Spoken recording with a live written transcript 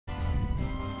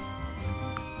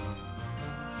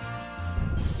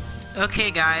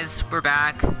Okay guys, we're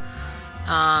back.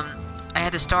 I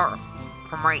had to start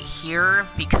from right here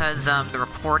because the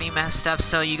recording messed up,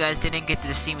 so you guys didn't get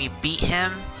to see me beat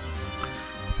him.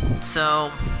 So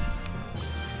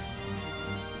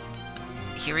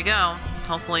here we go.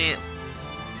 Hopefully it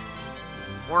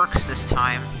works this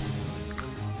time.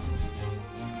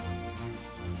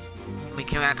 You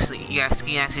guys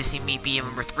can actually see me beat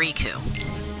him with Riku.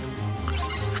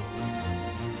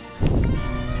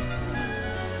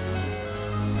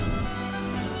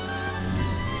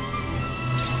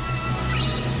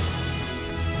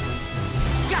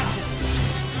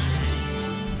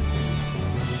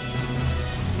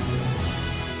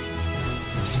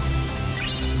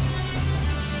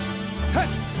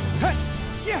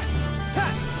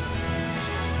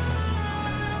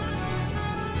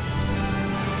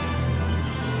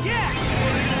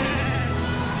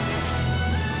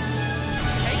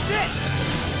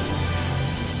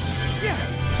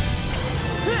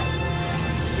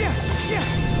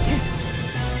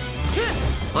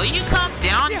 Will you come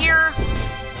down here?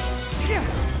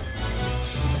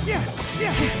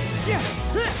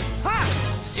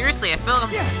 Seriously, I feel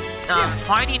like I'm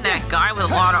fighting that guy with a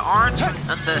lot of arms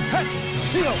from the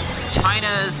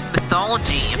China's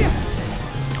mythology.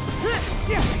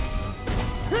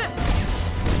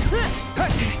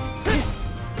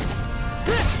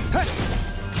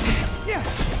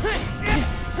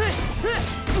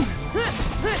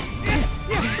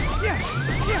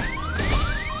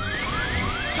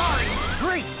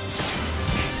 Great.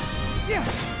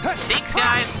 Thanks,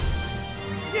 guys.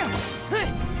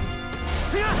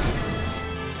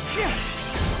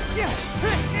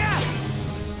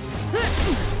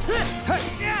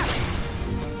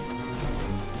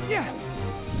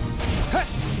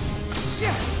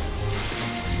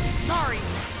 Sorry.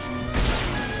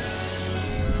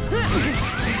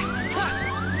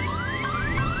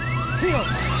 Heal.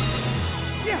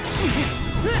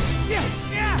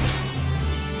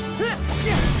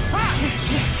 Fire!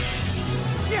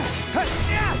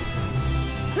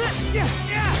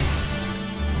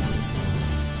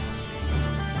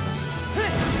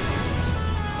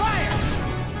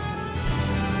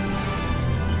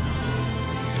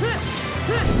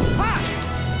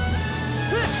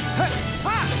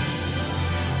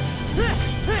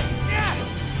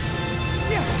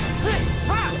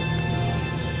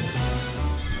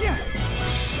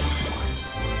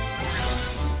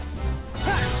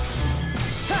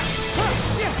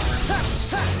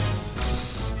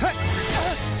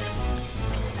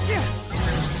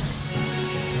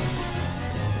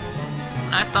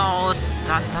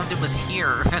 I thought it was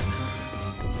here.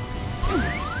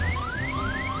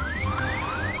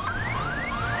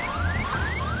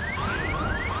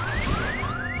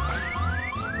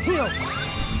 Heal.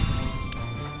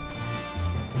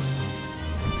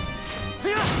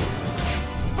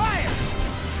 Fire!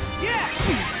 Yeah!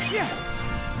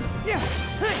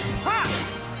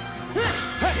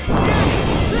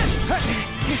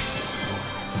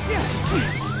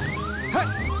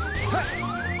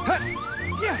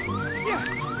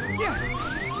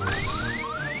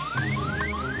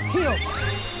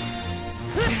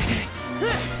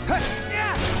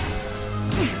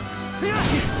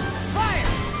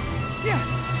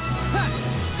 Ha!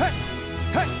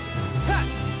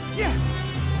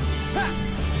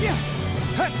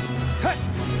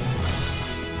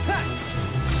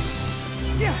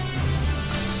 Heal.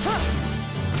 Fire!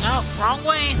 No, wrong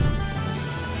way.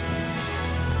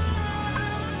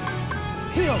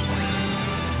 Heal.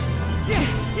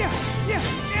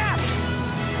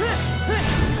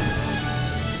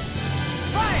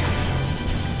 Fire!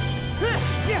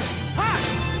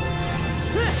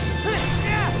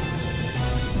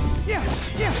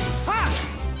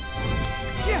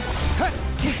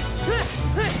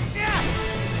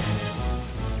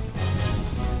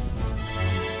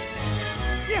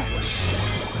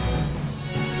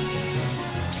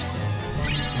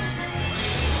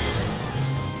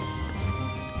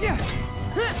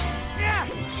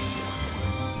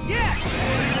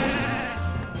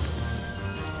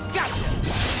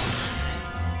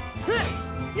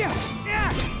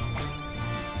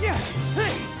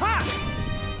 Ha!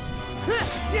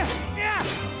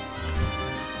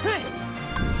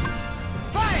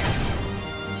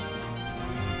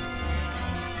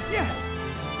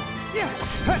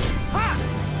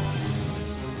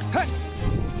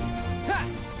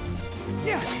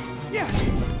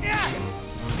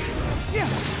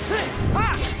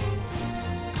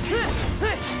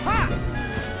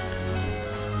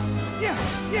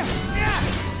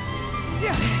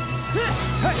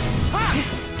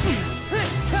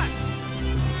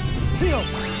 Heal.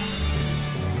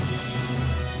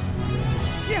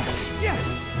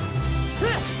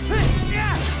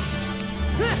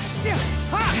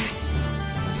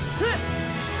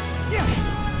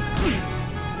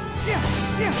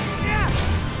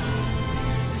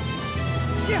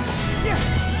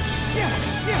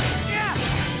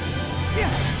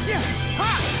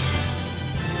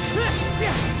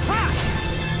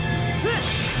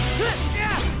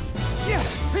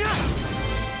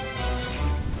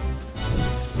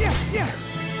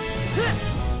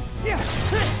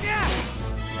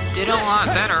 Did a lot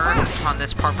better on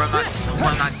this part, but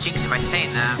I'm not jinxing by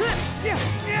saying that.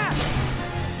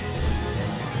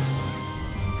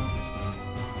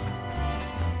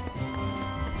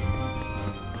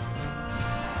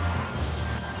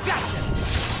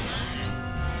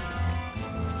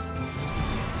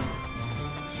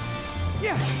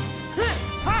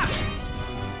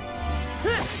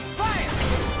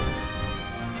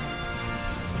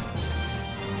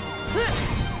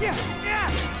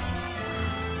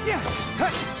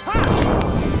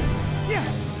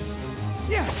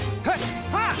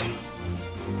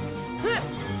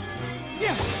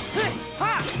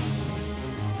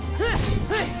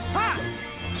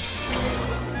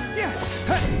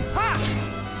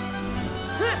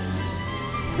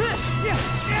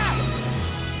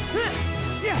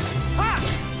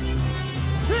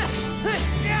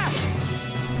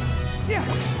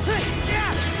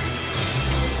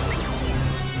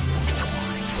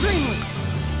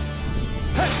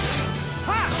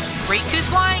 Riku's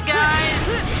flying,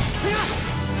 guys!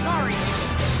 Sorry.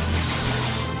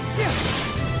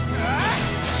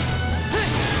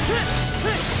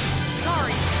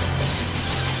 Sorry.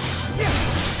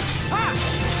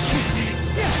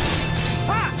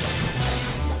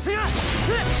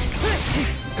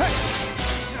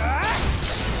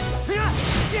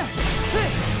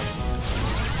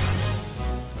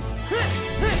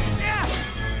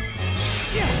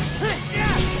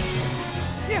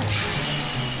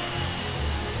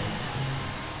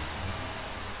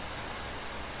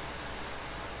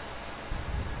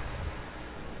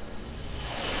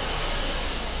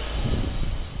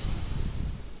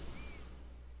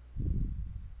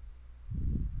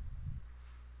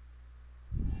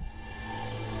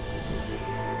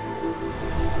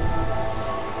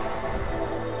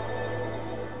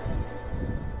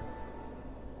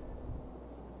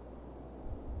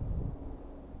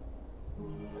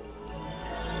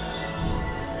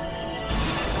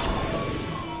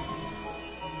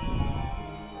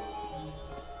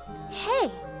 Hey,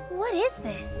 what is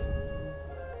this?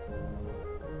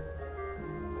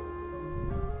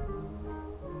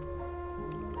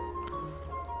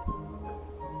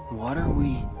 What are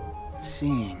we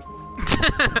seeing?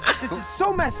 This is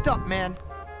so messed up, man.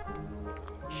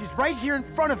 She's right here in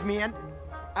front of me and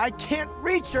I can't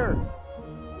reach her.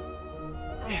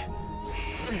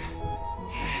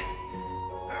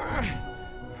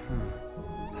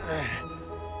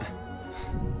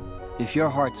 If your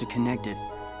hearts are connected,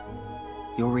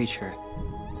 you'll reach her.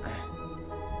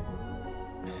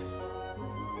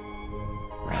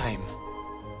 Rhyme.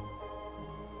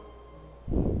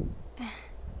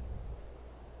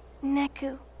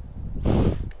 Neku.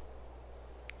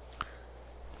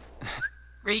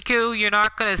 Riku, you're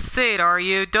not gonna say it, are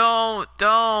you? Don't!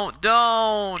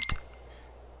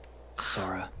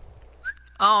 Sora.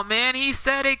 Oh man, he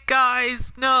said it,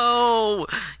 guys! No!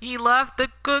 He left the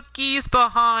cookies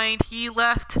behind. He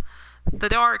left the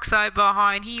dark side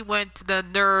behind. He went to the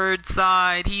nerd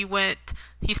side.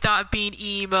 He stopped being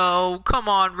emo. Come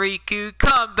on, Riku,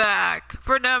 come back.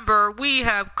 Remember, we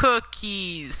have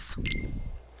cookies.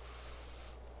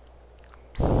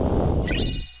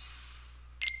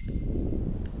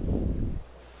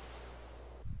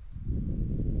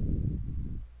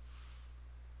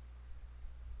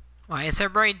 Why is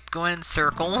everybody going in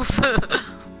circles?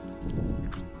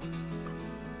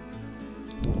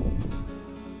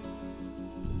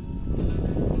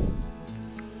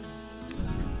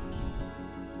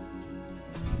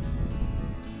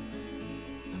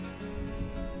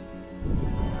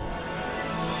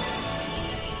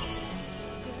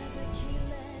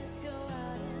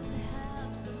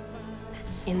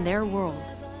 In their world,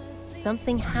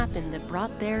 something happened that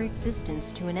brought their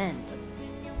existence to an end.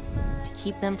 To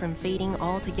keep them from fading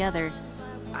altogether,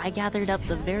 I gathered up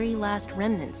the very last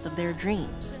remnants of their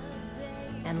dreams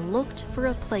and looked for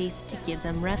a place to give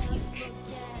them refuge.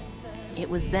 It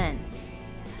was then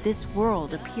this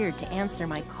world appeared to answer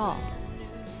my call,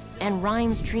 and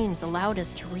Rhyme's dreams allowed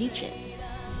us to reach it.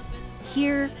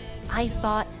 Here, I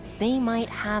thought they might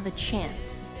have a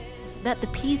chance, that the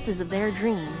pieces of their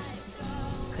dreams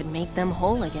could make them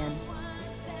whole again.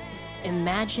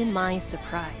 Imagine my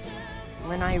surprise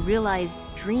when I realized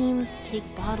dreams take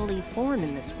bodily form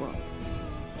in this world.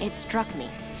 It struck me,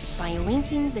 by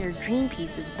linking their dream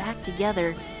pieces back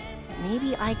together,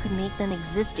 maybe I could make them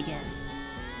exist again.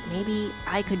 Maybe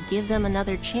I could give them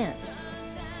another chance.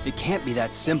 It can't be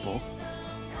that simple.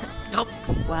 Nope.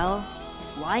 Well,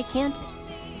 why can't it?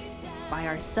 By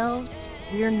ourselves,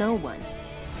 we're no one.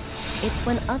 It's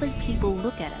when other people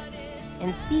look at us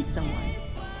and see someone,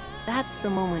 that's the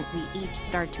moment we each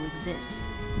start to exist.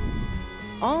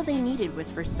 All they needed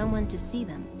was for someone to see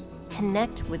them,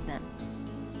 connect with them.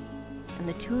 And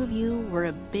the two of you were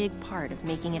a big part of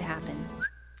making it happen.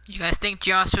 You guys think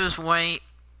Joshua's right?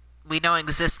 We don't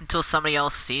exist until somebody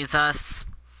else sees us.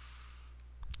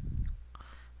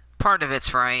 Part of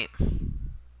it's right.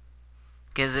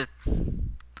 Because if...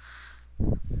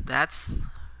 That's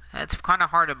kind of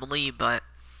hard to believe, but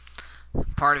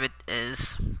part of it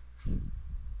is...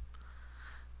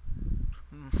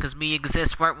 Because we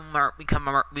exist right when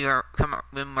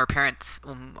our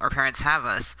parents have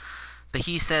us. But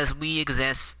he says we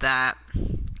exist that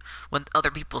when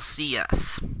other people see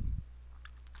us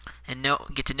and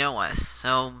get to know us.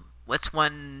 So, which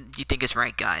one do you think is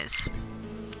right, guys?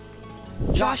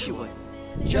 Joshua,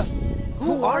 just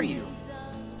who are you?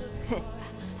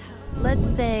 Let's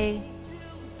say,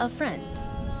 a friend.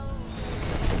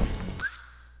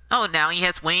 Oh, now he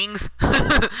has wings,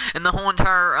 and the whole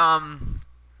entire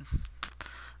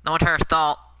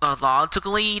thought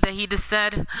logically that he just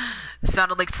said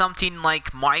sounded like something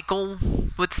like Michael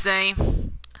would say.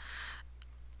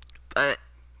 But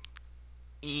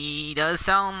he does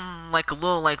sound like a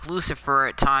little like Lucifer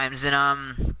at times,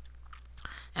 and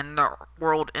the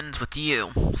world ends with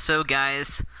you. So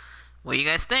guys, what do you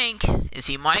guys think? Is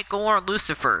he Michael or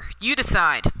Lucifer? You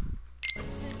decide.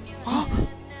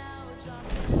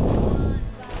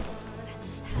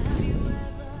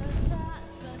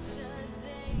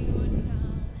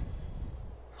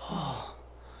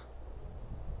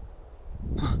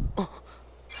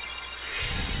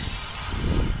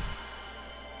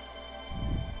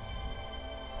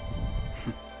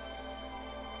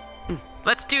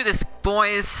 Let's do this,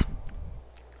 boys.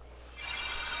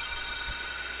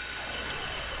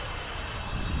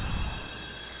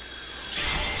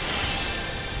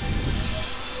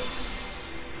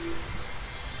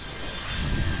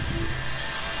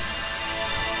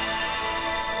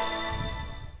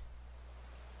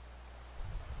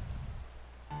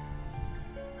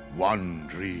 One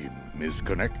dream is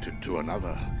connected to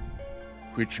another,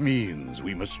 which means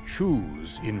we must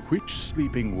choose in which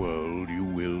sleeping world you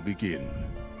will begin.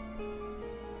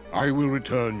 I will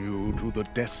return you to the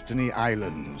Destiny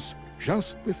Islands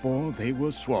just before they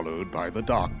were swallowed by the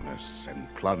darkness and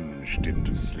plunged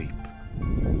into sleep.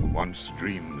 Once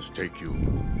dreams take you,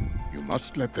 you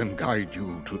must let them guide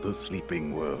you to the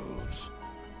sleeping worlds.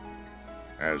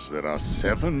 As there are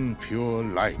 7 pure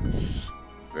lights,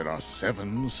 there are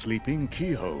 7 sleeping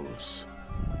keyholes.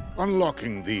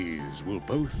 Unlocking these will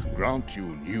both grant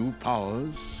you new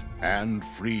powers and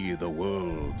free the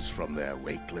worlds from their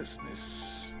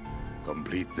weightlessness.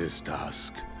 Complete this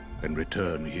task and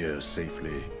return here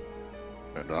safely,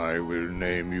 and I will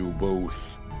name you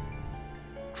both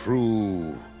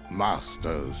True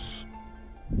Masters.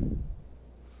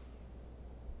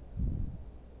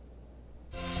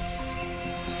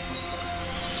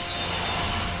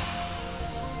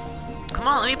 Come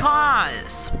on, let me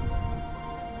pause.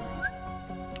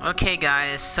 Okay,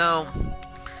 guys, so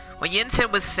what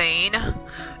Yinsen was saying,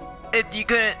 if you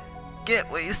couldn't get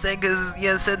what he's saying because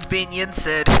Yinsen's being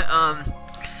Yinsen,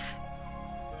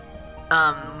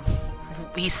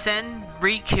 we send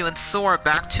Riku and Sora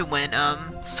back to when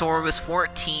Sora was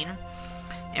 14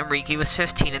 and Riku was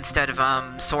 15 instead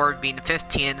of Sora being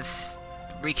 15 and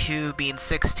Riku being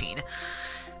 16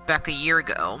 back a year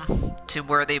ago to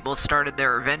where they both started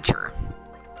their adventure.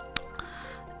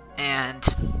 And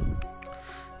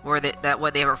where they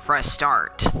have a fresh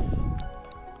start.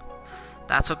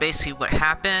 That's basically what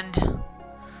happened.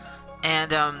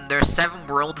 And there's 7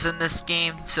 worlds in this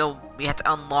game, so we have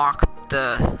to unlock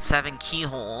the 7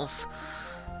 keyholes,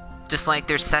 just like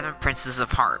there's 7 Princes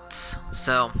of Hearts.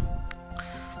 So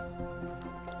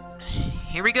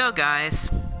here we go, guys.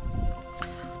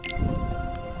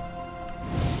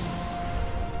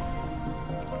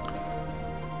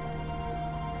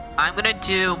 I'm gonna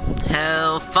do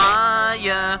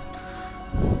Hellfire.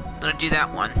 I'm gonna do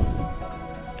that one.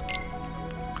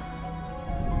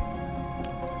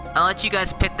 I'll let you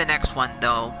guys pick the next one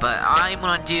though, but I'm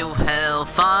gonna do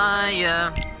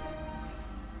Hellfire.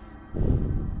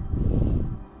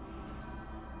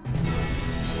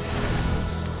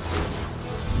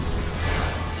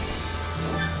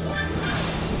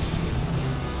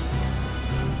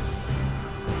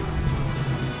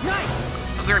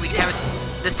 we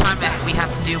have this time we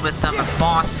have to do with a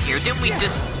boss here. Didn't we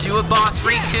just do a boss,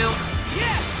 Riku?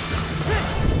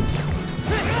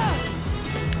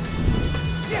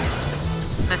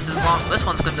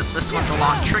 This one's a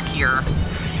lot trickier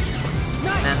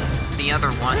than the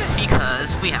other one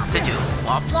because we have to do it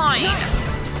while flying.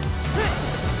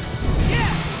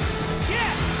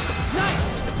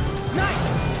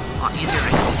 A lot easier to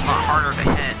hit, a lot harder to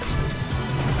hit.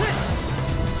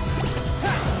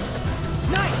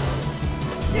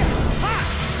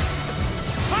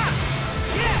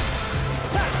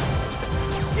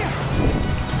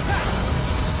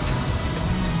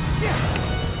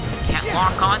 Can't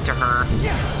lock onto her.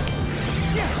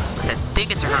 I said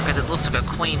think it's her because it looks like a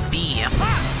queen bee.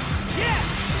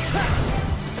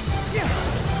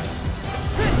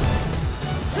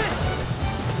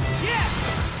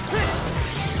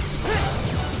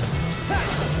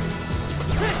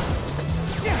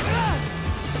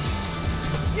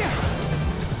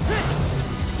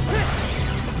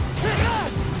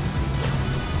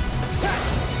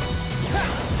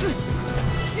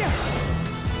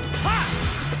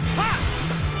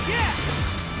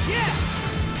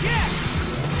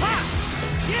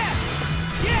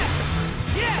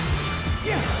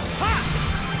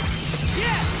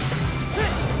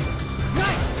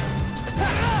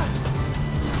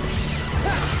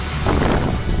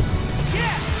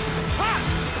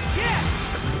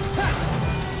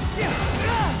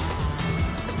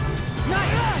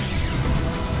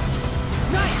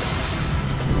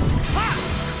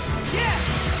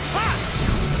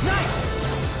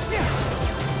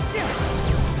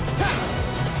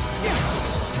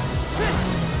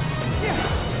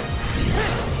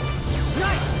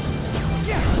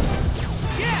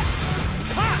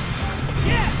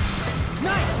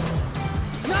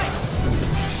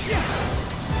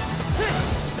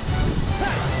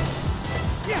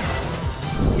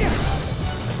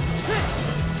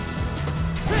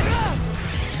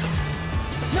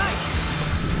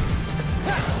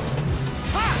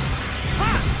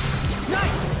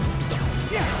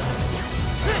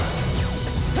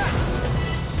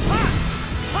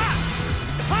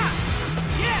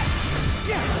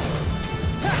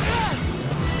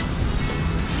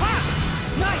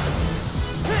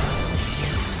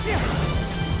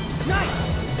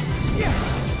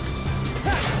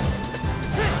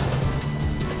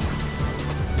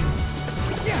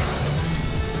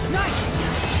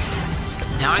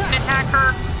 Now I can attack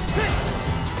her.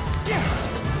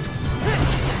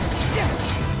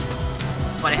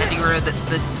 But I had to get rid of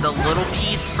the little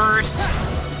beads first.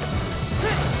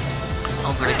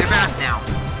 Oh good, they're back now.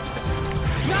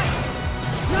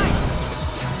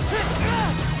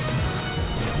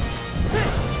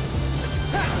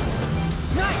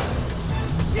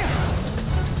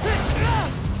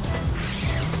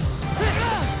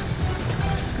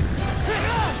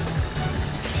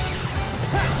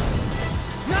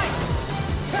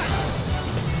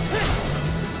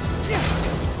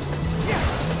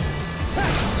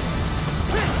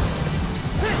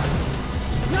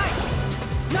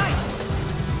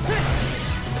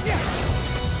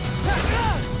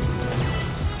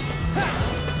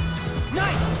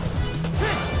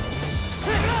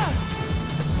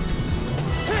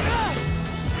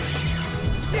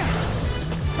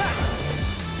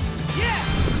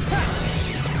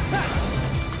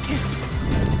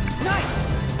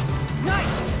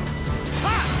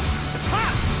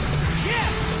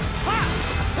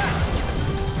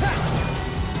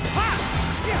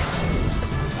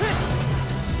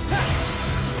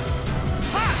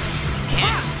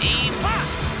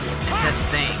 This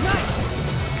thing.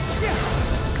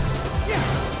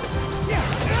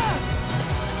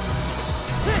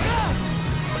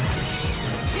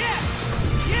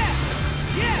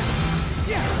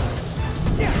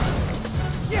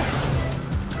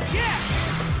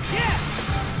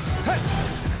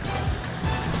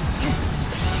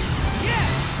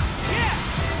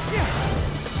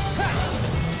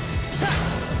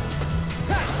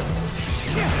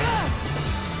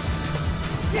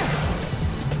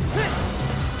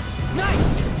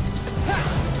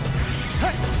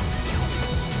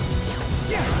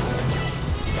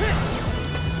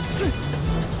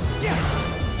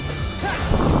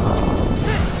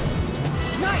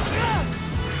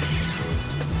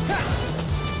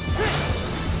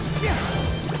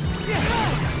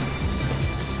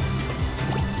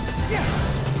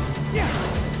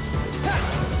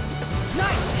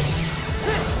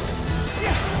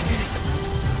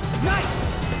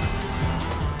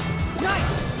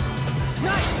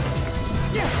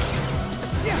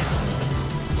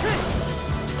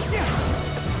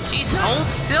 Jeez, hold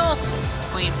still,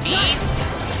 Queen Bee.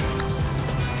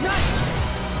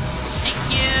 Thank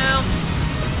you.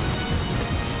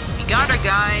 You got her,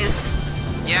 guys.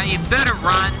 Yeah, you better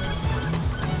run.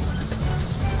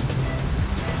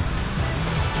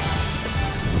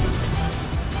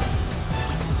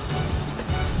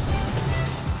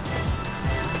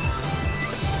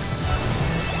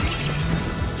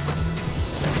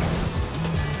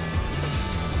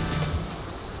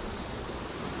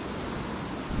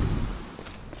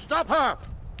 Stop her!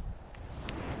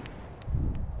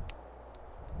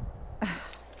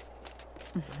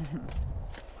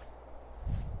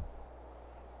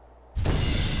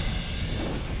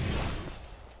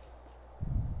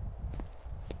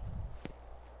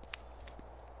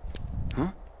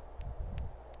 Huh?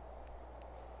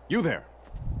 You there?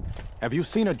 Have you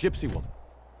seen a gypsy woman?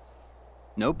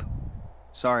 Nope.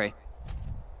 Sorry.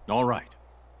 All right.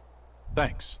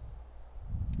 Thanks.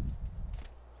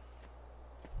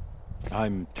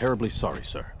 I'm terribly sorry,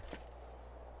 sir.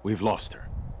 We've lost her.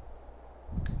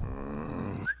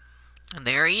 And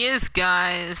there he is,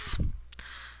 guys.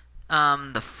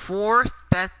 The fourth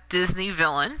best Disney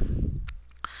villain.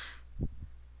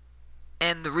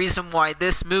 And the reason why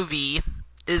this movie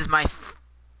is one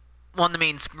of the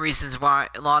main reasons why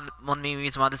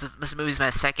this movie is my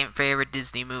second favorite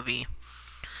Disney movie,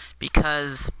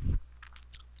 because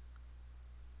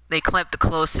they clipped the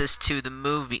closest to the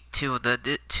movie, to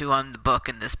the book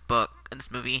in this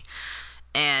movie,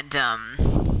 and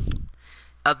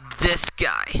of this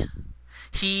guy.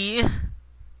 He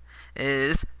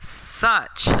is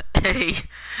such a...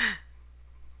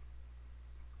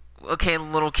 Okay,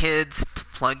 little kids,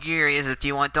 plug your ears if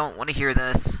you don't want to hear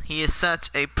this. He is such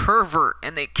a pervert,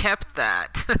 and they kept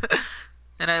that.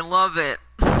 And I love it.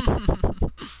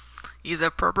 He's a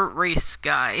pervert race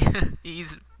guy.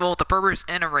 He's both a pervert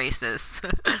and a racist.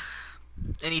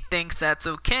 And he thinks that's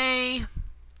okay.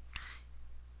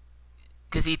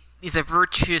 Because he's a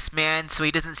virtuous man, so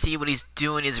he doesn't see what he's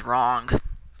doing is wrong.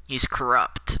 He's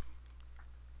corrupt.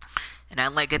 And I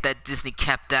like it that Disney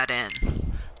kept that in.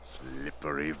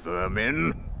 Slippery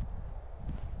vermin.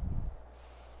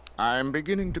 I'm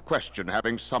beginning to question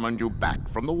having summoned you back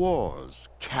from the wars,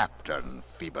 Captain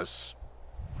Phoebus.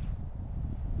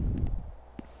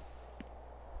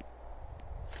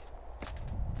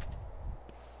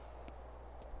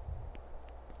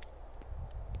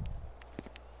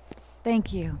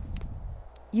 Thank you.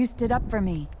 You stood up for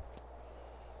me.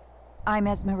 I'm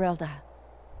Esmeralda.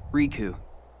 Riku.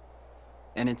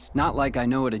 And it's not like I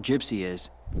know what a gypsy is.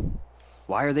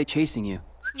 Why are they chasing you?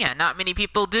 Yeah, not many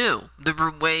people do.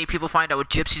 The way people find out what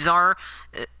gypsies are,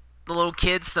 the little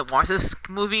kids that watch this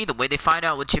movie, the way they find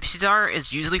out what gypsies are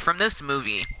is usually from this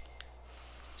movie.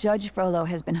 Judge Frollo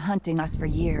has been hunting us for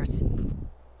years.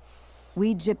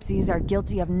 We gypsies are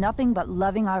guilty of nothing but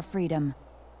loving our freedom.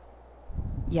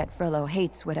 Yet Frollo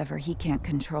hates whatever he can't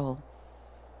control.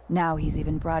 Now he's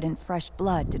even brought in fresh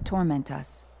blood to torment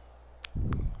us.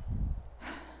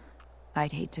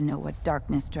 I'd hate to know what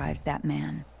darkness drives that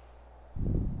man.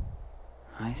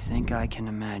 I think I can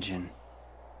imagine.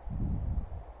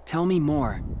 Tell me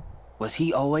more. Was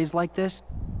he always like this?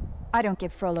 I don't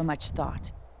give Frollo much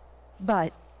thought.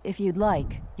 But, if you'd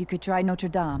like, you could try Notre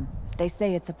Dame. They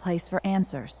say it's a place for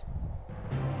answers.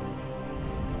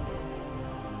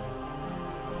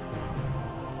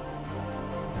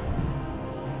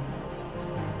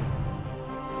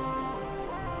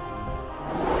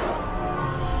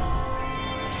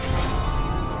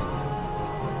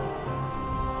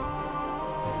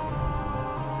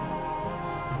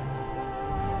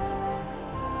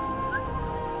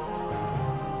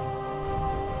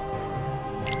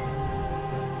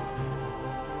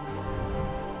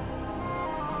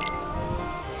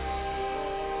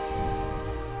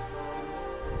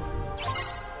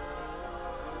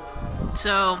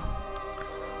 So,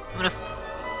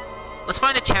 let's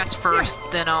find a chest first,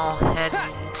 then I'll head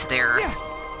to there.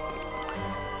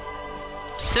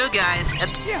 So guys,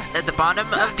 at the bottom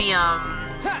of the,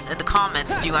 in the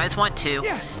comments, if you guys want to,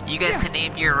 you guys can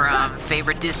name your,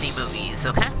 favorite Disney movies,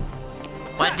 okay?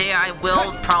 One day I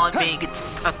will probably make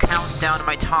a countdown of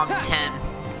my top 10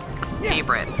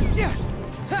 favorite.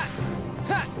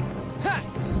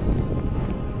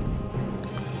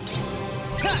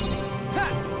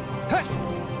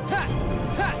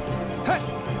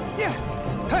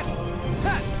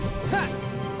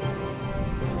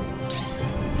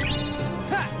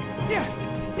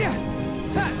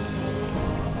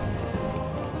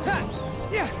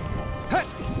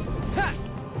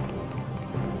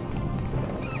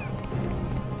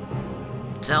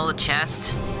 Sell the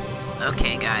chest.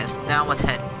 Okay, guys, now let's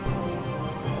head.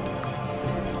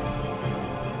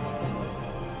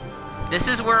 This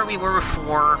is where we were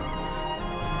before.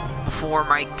 before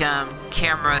my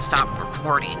camera stopped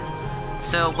recording.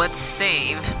 So let's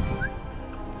save.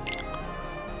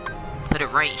 Put it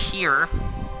right here.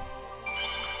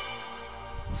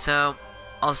 So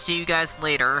I'll see you guys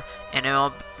later, and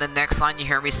the next line you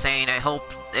hear me saying, I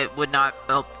hope it would not,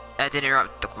 I didn't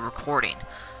interrupt the recording.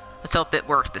 Let's hope it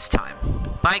works this time.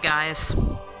 Bye guys.